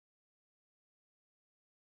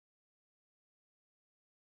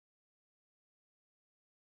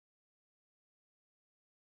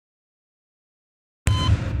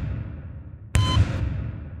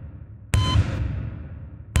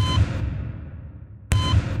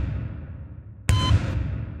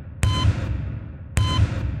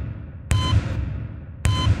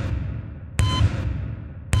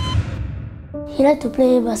He liked to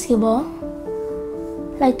play basketball,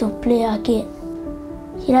 liked to play arcade.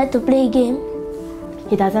 He liked to play game.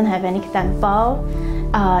 He doesn't have any temper,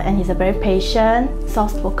 and he's a very patient,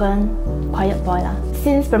 soft-spoken, quiet boy.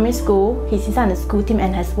 Since primary school, he's inside the school team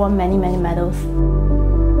and has won many medals.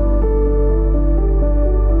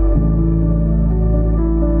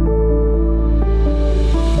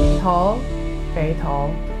 Very tall,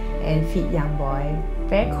 and fit young boy,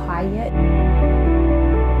 very quiet.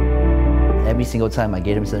 Every single time I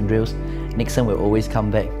gave him certain drills, Nickson will always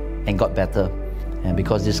come back and got better. And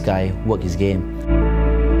because this guy worked his game.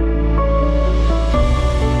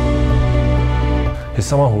 He's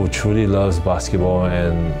someone who truly loves basketball,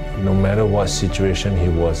 and no matter what situation he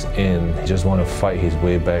was in, he just wanted to fight his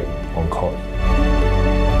way back on court.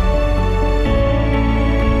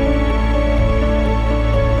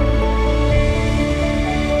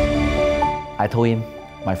 I told him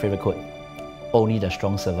my favorite quote, "Only the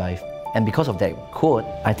strong survive." And because of that quote,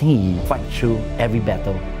 I think he fought through every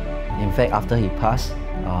battle. In fact, after he passed,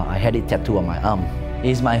 I had it tattooed on my arm.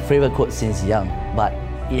 It's my favorite quote since young, but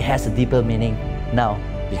it has a deeper meaning now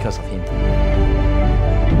because of him.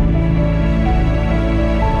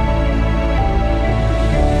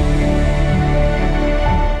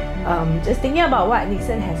 Just thinking about what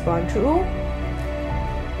Nickson has gone through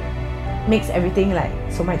makes everything like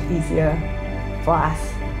so much easier for us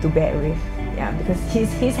to bear with. Yeah, because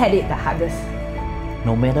he's had it the hardest.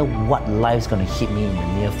 No matter what life's gonna hit me in the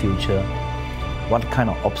near future, what kind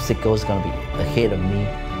of obstacles gonna be ahead of me,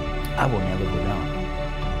 I will never go down.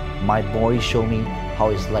 My boy showed me how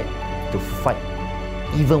it's like to fight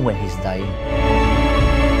even when he's dying.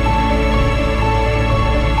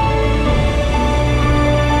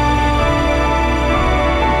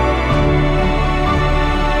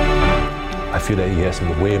 I feel that he has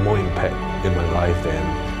way more impact in my life than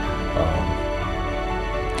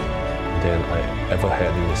I ever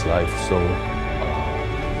had in his life. So,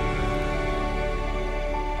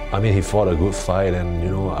 I mean, he fought a good fight, and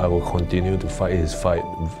you know, I will continue to fight his fight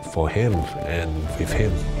for him and with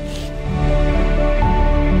him.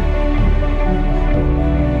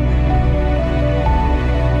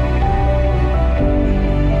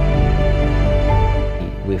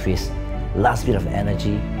 With his last bit of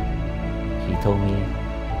energy, he told me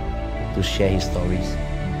to share his stories,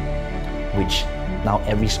 which now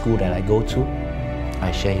every school that I go to,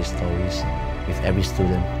 I share his stories with every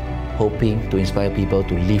student, hoping to inspire people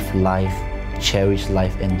to live life, cherish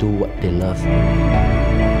life, and do what they love.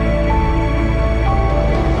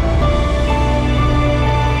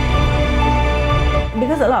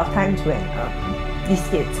 Because a lot of times when these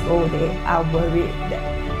kids go, they are worried that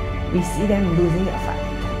we see them losing a fight.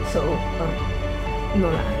 So, no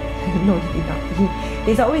lah. No, he not.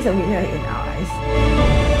 He's always a winner in our eyes.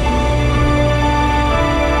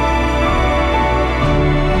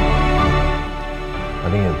 I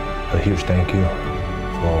think a huge thank you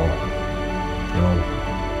for, you know,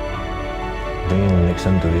 bringing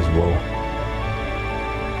Nickson to this world.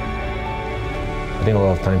 I think a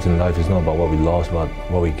lot of times in life it's not about what we lost, but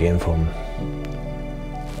what we gained from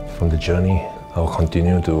the journey. I'll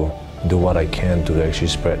continue to do what I can to actually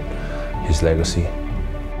spread his legacy.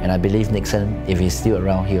 And I believe Nickson, if he's still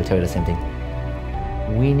around, he will tell you the same thing.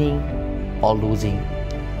 Winning or losing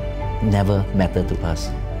never matter to us.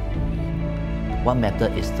 What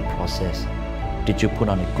matters is the process. Did you put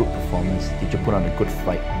on a good performance? Did you put on a good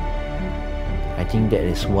fight? I think that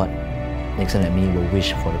is what Nickson and me will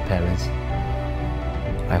wish for the parents.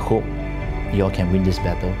 I hope you all can win this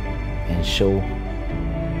battle and show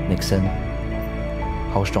Nickson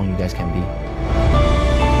how strong you guys can be.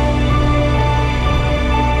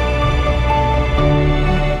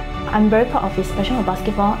 I'm very proud of his passion for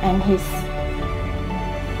basketball and his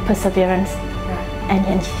perseverance and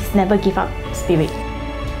his never give up spirit.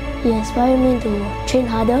 He inspired me to train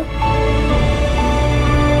harder.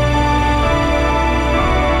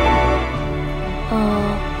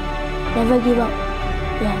 Never give up.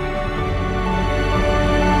 Yeah.